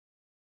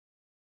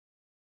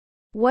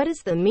What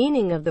is the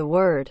meaning of the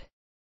word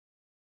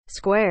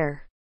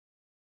square?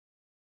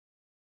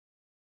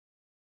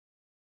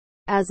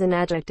 As an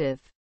adjective,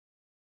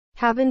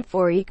 having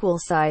 4 equal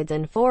sides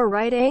and 4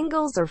 right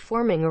angles or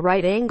forming a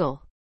right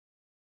angle.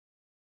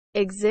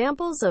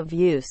 Examples of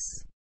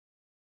use: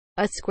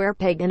 a square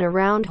peg in a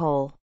round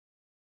hole,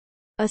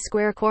 a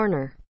square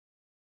corner.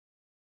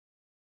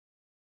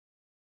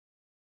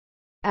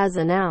 As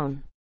a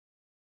noun,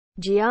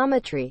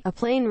 geometry, a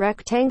plane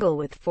rectangle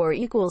with 4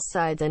 equal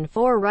sides and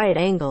 4 right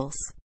angles.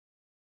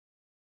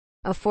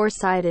 A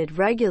 4-sided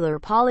regular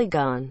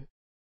polygon,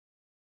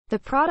 the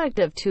product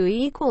of 2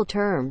 equal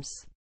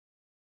terms.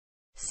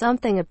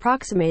 Something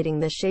approximating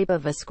the shape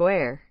of a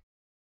square.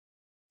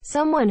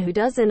 Someone who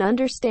doesn't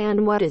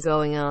understand what is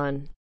going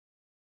on.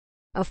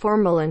 A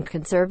formal and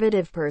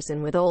conservative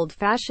person with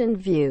old-fashioned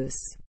views.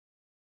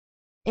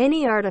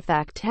 Any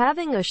artifact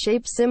having a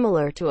shape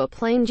similar to a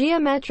plane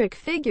geometric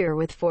figure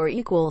with 4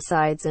 equal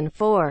sides and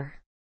 4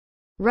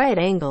 right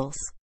angles.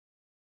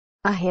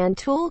 A hand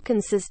tool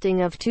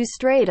consisting of 2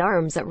 straight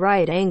arms at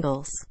right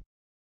angles.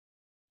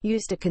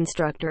 Used to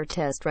construct or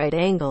test right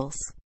angles.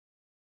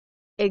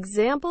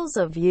 Examples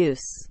of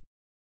use: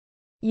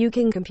 you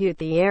can compute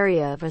the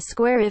area of a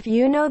square if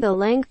you know the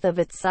length of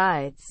its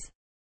sides.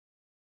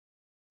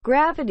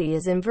 Gravity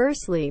is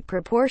inversely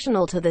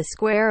proportional to the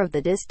square of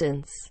the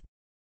distance.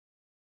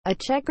 A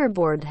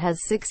checkerboard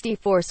has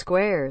 64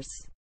 squares.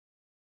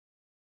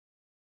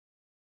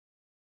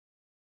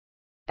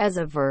 As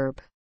a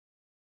verb: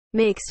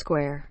 make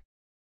square,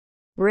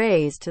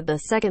 raise to the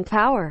second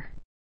power.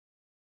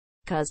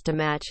 Cause to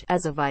match,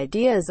 as of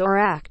ideas or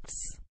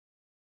acts.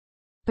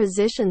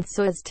 Position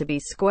so as to be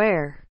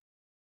square.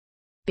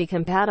 Be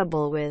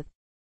compatible with.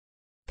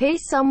 Pay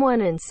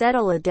someone and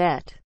settle a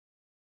debt.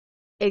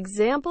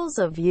 Examples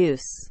of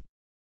use: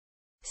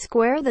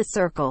 square the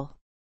circle.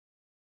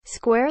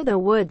 Square the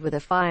wood with a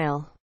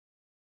file.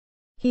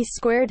 He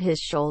squared his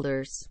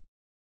shoulders.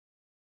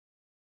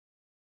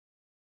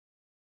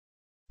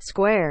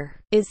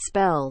 Square is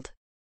spelled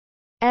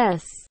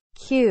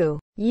S-Q-U-A-R-E.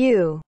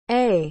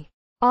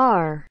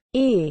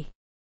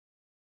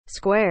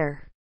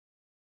 Square.